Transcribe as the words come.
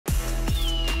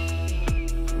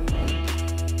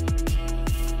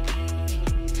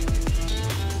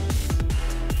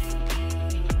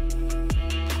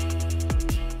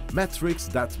Metrics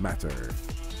that matter.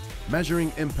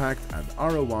 Measuring impact and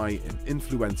ROI in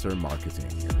influencer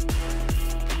marketing.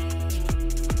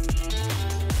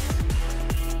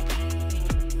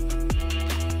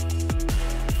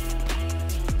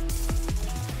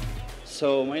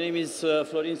 So my name is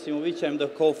Florin Simovici. I'm the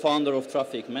co-founder of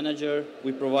Traffic Manager.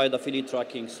 We provide affiliate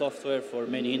tracking software for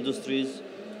many industries,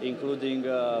 including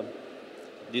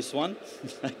this one.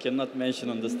 I cannot mention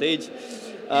on the stage.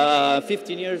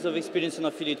 15 years of experience in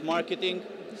affiliate marketing,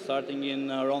 starting in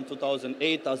around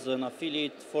 2008 as an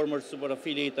affiliate, former super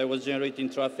affiliate. I was generating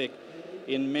traffic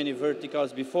in many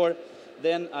verticals before.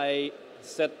 Then I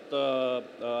set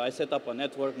up a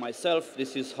network myself.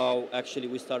 This is how actually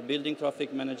we start building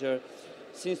Traffic Manager.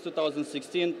 Since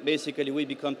 2016, basically we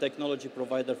become technology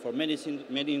provider for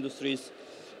many industries.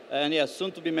 And yeah,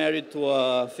 soon to be married to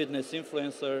a fitness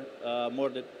influencer,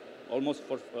 almost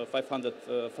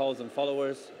 500,000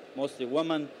 followers, mostly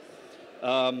women.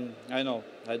 I know,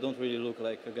 I don't really look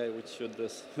like a guy which should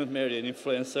marry an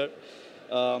influencer,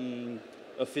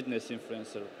 a fitness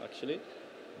influencer actually.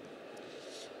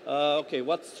 Okay,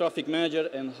 what's Traffic Manager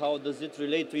and how does it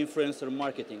relate to influencer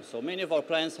marketing? So many of our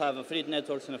clients have affiliate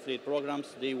networks and affiliate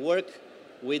programs. They work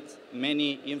with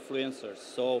many influencers.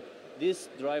 So this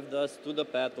drives us to the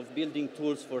path of building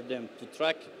tools for them to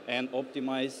track and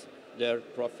optimize their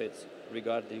profits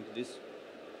regarding this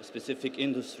specific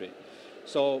industry.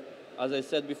 So as I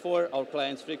said before, our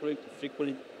clients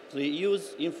frequently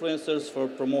use influencers for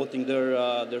promoting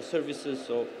their services.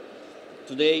 So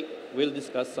today, we'll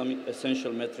discuss some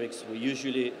essential metrics we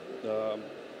usually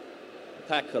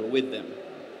tackle with them.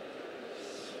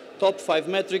 Top 5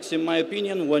 metrics, in my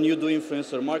opinion, when you do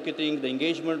influencer marketing: the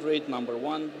engagement rate, number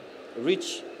 1,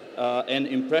 reach and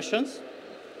impressions,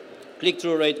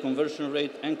 click-through rate, conversion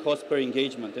rate, and cost per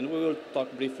engagement. And we will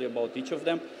talk briefly about each of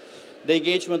them. The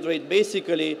engagement rate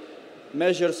basically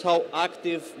measures how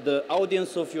active the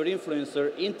audience of your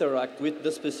influencer interact with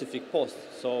the specific post.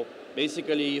 So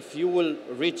basically, if you will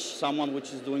reach someone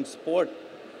which is doing sport,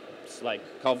 it's like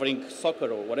covering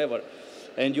soccer or whatever,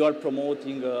 and you are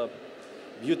promoting a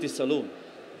beauty salon,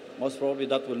 most probably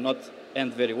that will not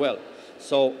end very well.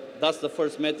 So that's the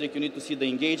first metric. You need to see the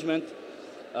engagement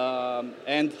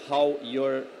and how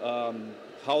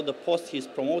the post he's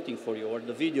promoting for you, or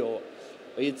the video,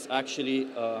 it's actually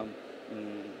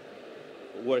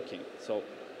working. So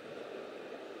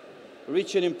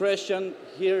reach and impression,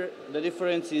 here the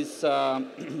difference is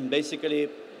basically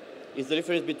the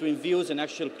difference between views and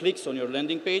actual clicks on your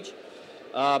landing page.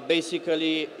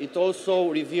 Basically, it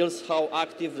also reveals how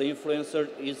active the influencer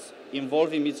is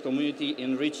involving its community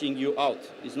in reaching you out.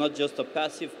 It's not just a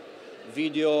passive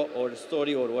video or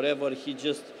story or whatever. He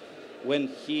just, when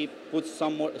he puts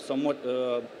some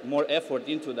more effort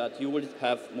into that, you will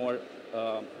have more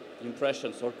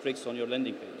impressions or clicks on your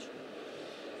landing page.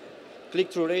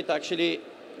 Click-through rate actually,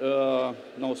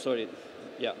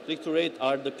 click-through rate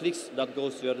are the clicks that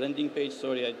goes to your landing page.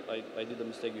 Sorry, I did a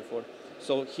mistake before.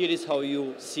 So here is how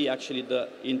you see actually the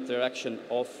interaction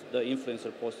of the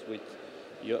influencer post with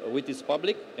its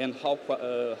public, and how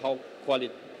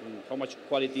much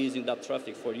quality is in that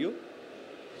traffic for you.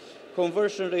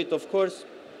 Conversion rate, of course,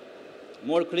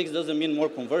 more clicks doesn't mean more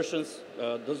conversions,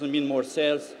 doesn't mean more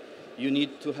sales. You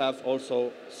need to have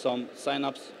also some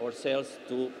signups or sales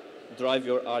to drive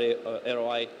your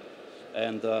ROI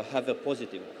and have a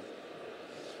positive one.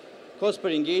 Cost per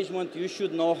engagement, you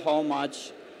should know how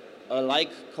much a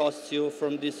like costs you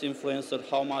from this influencer,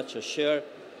 how much a share,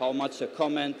 how much a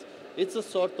comment. It's a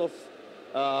sort of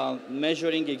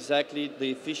measuring exactly the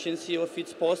efficiency of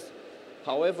its post.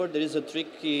 However, there is a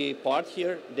tricky part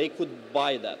here. They could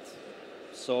buy that.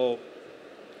 So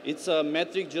it's a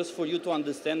metric just for you to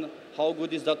understand how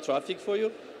good is that traffic for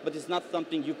you, but it's not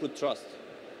something you could trust.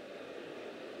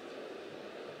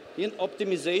 In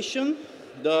optimization,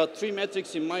 the 3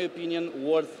 metrics, in my opinion,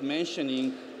 worth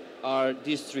mentioning are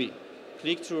these 3: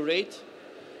 click-through rate,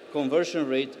 conversion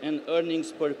rate, and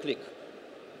earnings per click.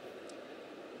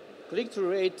 Click-through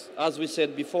rate, as we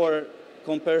said before,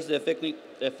 compares the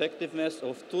effectiveness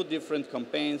of 2 different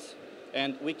campaigns,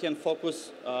 and we can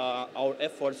focus our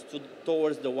efforts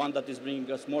towards the one that is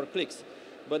bringing us more clicks.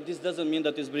 But this doesn't mean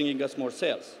that it's bringing us more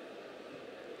sales.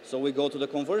 So we go to the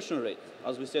conversion rate.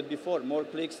 As we said before, more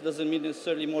clicks doesn't mean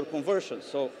necessarily more conversions.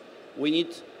 So we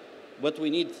need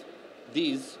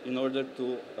these in order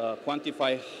to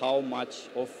quantify how much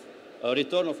of a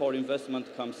return of our investment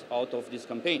comes out of this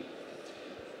campaign.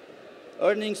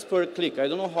 Earnings per click. I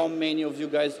don't know how many of you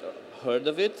guys heard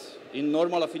of it. In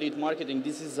normal affiliate marketing,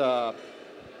 this is a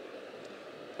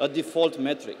default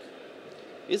metric.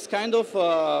 It's kind of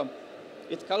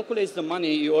it calculates the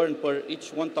money you earn per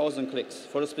each 1,000 clicks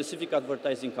for a specific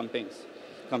advertising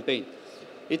campaign.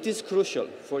 It is crucial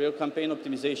for your campaign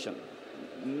optimization.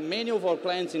 Many of our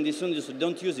clients in this industry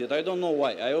don't use it. I don't know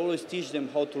why. I always teach them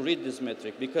how to read this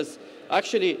metric because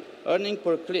actually earning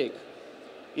per click,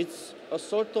 it's a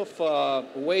sort of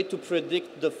way to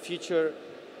predict the future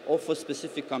of a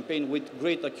specific campaign with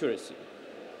great accuracy.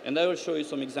 And I will show you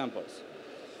some examples.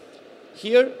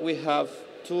 Here we have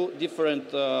two different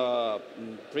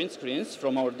print screens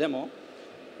from our demo.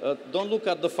 Don't look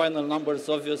at the final numbers,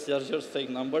 obviously, they're just fake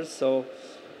numbers.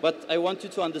 But I want you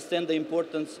to understand the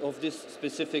importance of this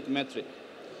specific metric.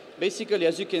 Basically,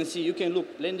 as you can see, you can look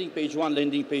landing page 1,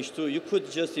 landing page 2. You could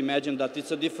just imagine that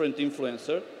it's a different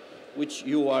influencer which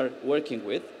you are working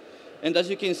with. And as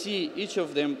you can see, each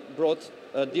of them brought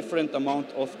a different amount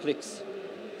of clicks.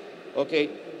 Okay,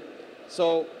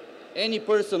 so any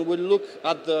person will look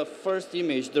at the first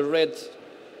image, the red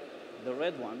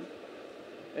one,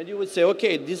 and you would say,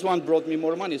 okay, this one brought me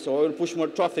more money, so I will push more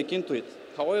traffic into it.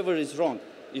 However, it's wrong.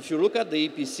 If you look at the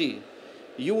EPC,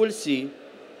 you will see,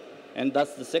 and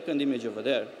that's the second image over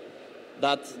there,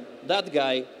 that that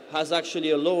guy has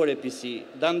actually a lower EPC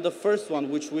than the first one,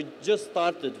 which we just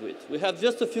started with. We have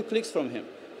just a few clicks from him,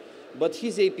 but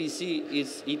his EPC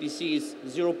is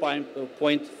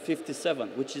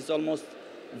 0.57, which is almost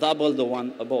double the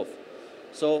one above.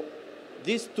 So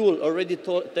this tool already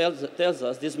tells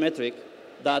us, this metric,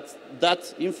 that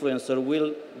that influencer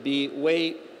will be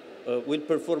will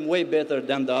perform way better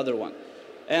than the other one.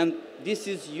 And this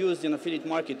is used in affiliate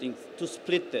marketing to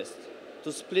split test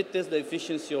the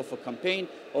efficiency of a campaign,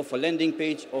 of a landing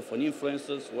page, of an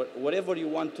influencer, whatever you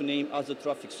want to name as a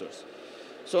traffic source.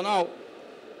 So now,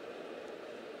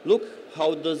 look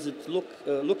how does it look,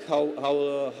 look how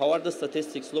are the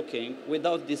statistics looking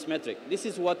without this metric. This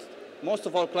is what most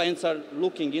of our clients are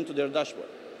looking into their dashboard.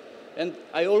 And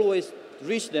I always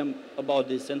reach them about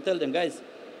this and tell them, guys,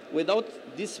 without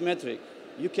this metric,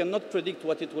 you cannot predict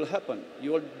what it will happen.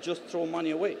 You will just throw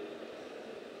money away.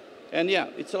 And yeah,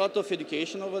 it's a lot of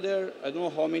education over there. I don't know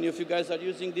how many of you guys are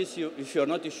using this. If you're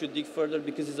not, you should dig further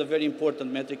because it's a very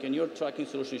important metric and your tracking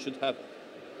solution should have it.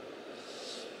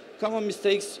 Common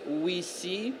mistakes we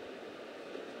see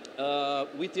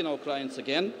within our clients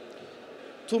again.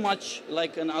 Too much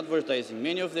like an advertising.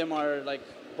 Many of them are like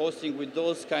posting with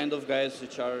those kind of guys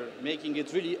which are making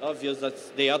it really obvious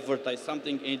that they advertise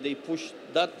something and they push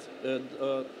that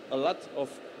a lot of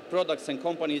products and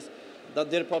companies that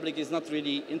their public is not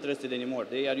really interested anymore.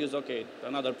 They are used, okay,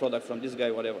 another product from this guy,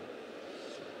 whatever.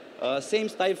 Same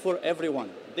style for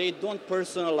everyone. They don't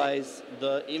personalize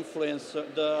the influencer,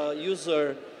 the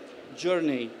user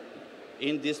journey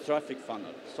in this traffic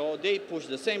funnel. So they push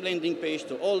the same landing page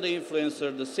to all the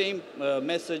influencers, the same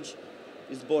message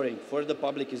is boring. For the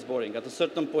public is boring. At a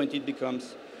certain point it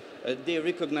becomes, they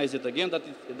recognize it again, that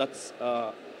that's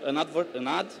an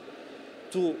ad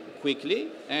too quickly,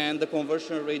 and the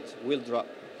conversion rate will drop.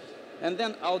 And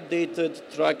then outdated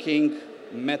tracking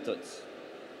methods.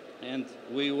 And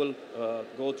we will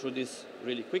go through this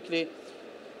really quickly.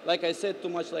 Like I said, too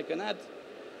much like an ad.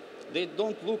 They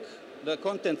don't look, the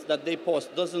content that they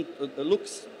post doesn't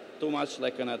looks too much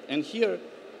like an ad. And here,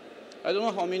 I don't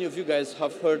know how many of you guys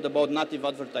have heard about native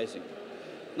advertising.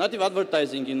 Native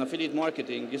advertising in affiliate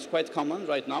marketing is quite common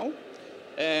right now.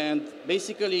 And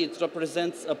basically, it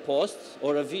represents a post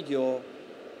or a video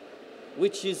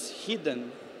which is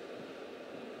hidden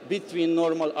between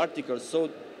normal articles. So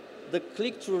the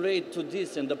click-through rate to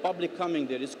this and the public coming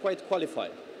there is quite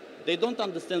qualified. They don't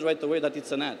understand right away that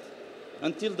it's an ad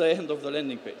until the end of the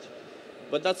landing page.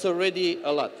 But that's already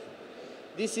a lot.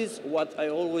 This is what I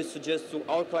always suggest to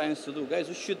our clients to do. Guys,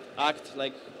 you should act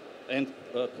like and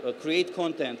create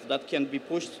content that can be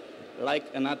pushed like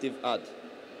a native ad.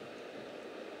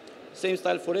 Same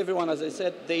style for everyone, as I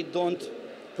said, they don't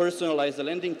personalize the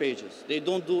landing pages. They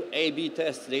don't do A/B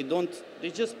tests. They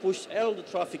just push all the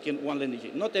traffic in one landing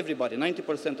page. Not everybody,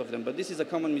 90% of them, but this is a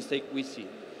common mistake we see.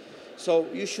 So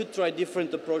you should try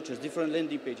different approaches, different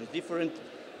landing pages, different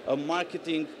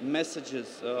marketing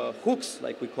messages, hooks,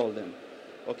 like we call them.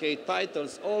 Okay,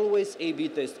 titles, always A/B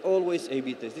test, always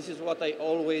A/B test. This is what I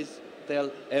always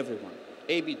tell everyone.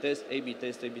 A/B test, A/B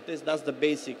test, A/B test. That's the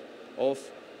basic of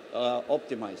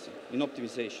optimizing, in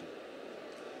optimization.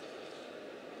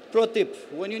 Pro tip,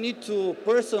 when you need to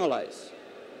personalize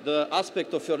the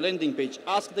aspect of your landing page,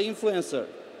 ask the influencer.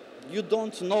 You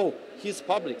don't know his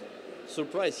public.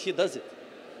 Surprise, he does it.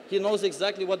 He knows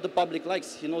exactly what the public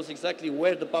likes. He knows exactly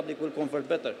where the public will convert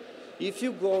better. If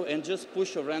you go and just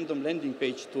push a random landing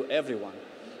page to everyone,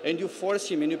 and you force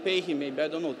him and you pay him maybe, I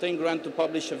don't know, 10 grand to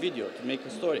publish a video, to make a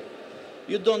story,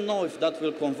 you don't know if that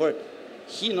will convert.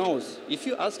 he knows. If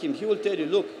you ask him, he will tell you,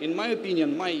 look, in my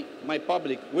opinion, my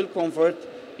public will convert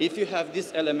if you have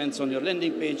these elements on your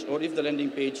landing page or if the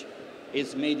landing page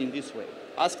is made in this way.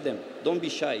 Ask them. Don't be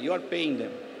shy. You are paying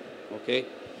them. Okay?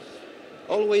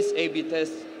 Always A/B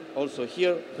test. Also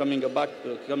here, coming back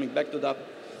to that,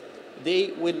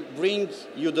 they will bring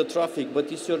you the traffic,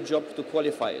 but it's your job to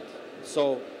qualify it.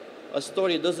 So a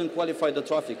story doesn't qualify the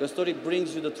traffic. A story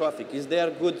brings you the traffic. Is they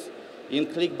are good in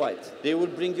clickbait, they will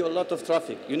bring you a lot of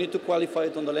traffic. You need to qualify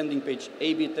it on the landing page.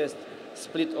 A/B test,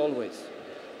 split always.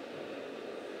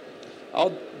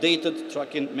 Outdated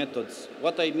tracking methods.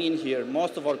 What I mean here,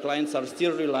 most of our clients are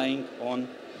still relying on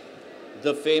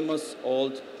the famous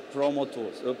old promo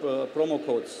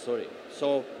codes, sorry.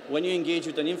 So when you engage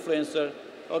with an influencer,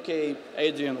 okay,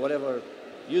 Adrian, whatever,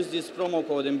 use this promo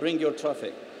code and bring your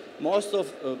traffic.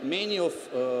 Many of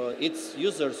its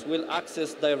users will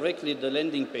access directly the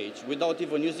landing page without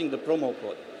even using the promo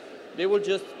code. They will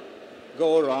just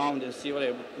go around and see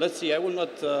whatever. Let's see, I will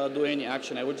not do any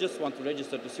action. I would just want to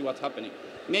register to see what's happening.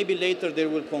 Maybe later they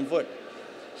will convert.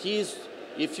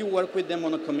 If you work with them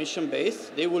on a commission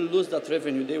base, they will lose that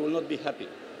revenue. They will not be happy.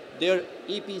 Their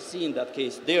EPC in that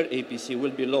case, their APC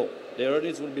will be low. Their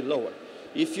earnings will be lower.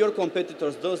 If your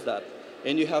competitors does that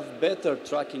and you have better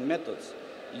tracking methods,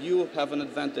 you have an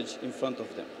advantage in front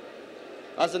of them.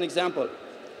 As an example,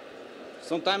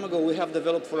 some time ago we have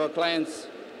developed for our clients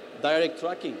direct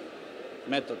tracking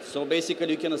methods. So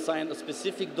basically you can assign a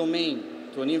specific domain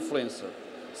to an influencer,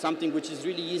 something which is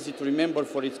really easy to remember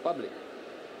for its public.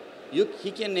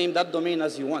 He can name that domain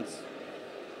as he wants.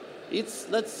 It's,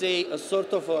 let's say, a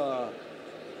sort of a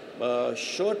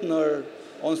shortener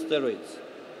on steroids.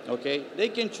 Okay? They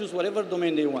can choose whatever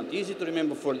domain they want. Easy to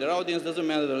remember for their audience, doesn't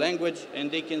matter the language,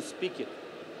 and they can speak it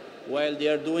while they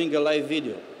are doing a live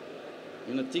video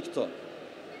in a TikTok.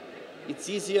 It's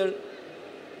easier,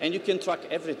 and you can track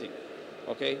everything.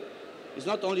 Okay? It's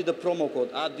not only the promo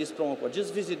code, add this promo code.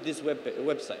 Just visit this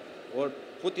website or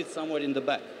put it somewhere in the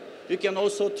back. You can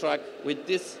also track with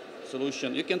this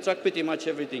solution. You can track pretty much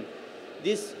everything.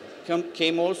 This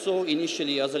came also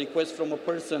initially as a request from a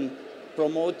person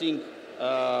promoting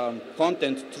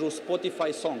content through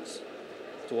Spotify songs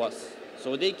to us.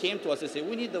 So they came to us and said,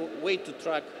 we need a way to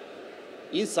track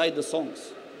inside the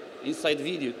songs, inside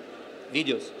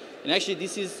videos. And actually,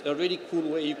 this is a really cool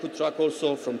way you could track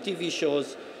also from TV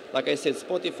shows, like I said,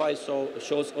 Spotify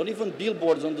shows, or even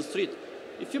billboards on the street.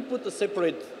 If you put a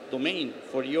separate domain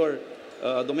for your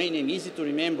domain name, easy to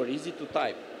remember, easy to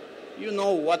type, you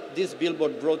know what this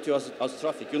billboard brought you as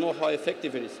traffic. You know how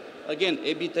effective it is. Again,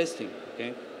 A/B testing,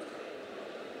 okay?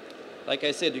 Like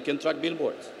I said, you can track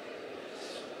billboards.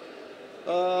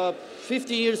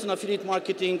 50 years in affiliate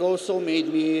marketing also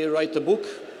made me write a book.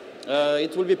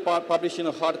 It will be published in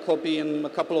a hard copy in a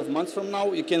couple of months from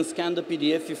now. You can scan the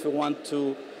PDF if you want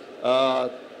to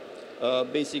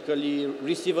basically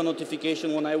receive a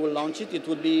notification when I will launch it. It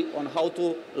will be on how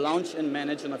to launch and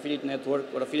manage an affiliate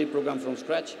network or affiliate program from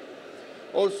scratch.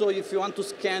 Also, if you want to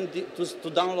to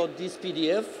download this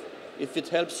PDF, if it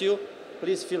helps you,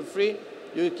 please feel free.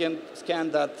 You can scan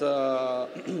that,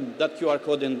 that QR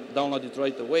code and download it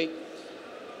right away.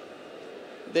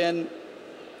 Then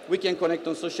we can connect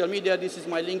on social media. This is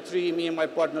my link tree. Me and my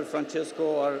partner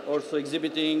Francesco are also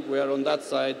exhibiting. We are on that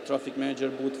side, Traffic Manager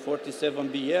booth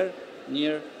 47B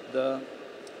near the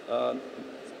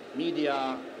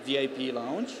Media VIP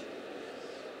Lounge.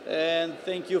 And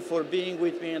thank you for being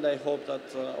with me, and I hope that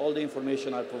all the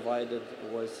information I provided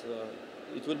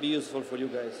it will be useful for you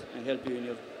guys and help you in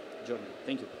your journey.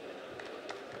 Thank you.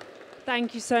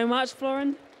 Thank you so much,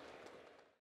 Florin.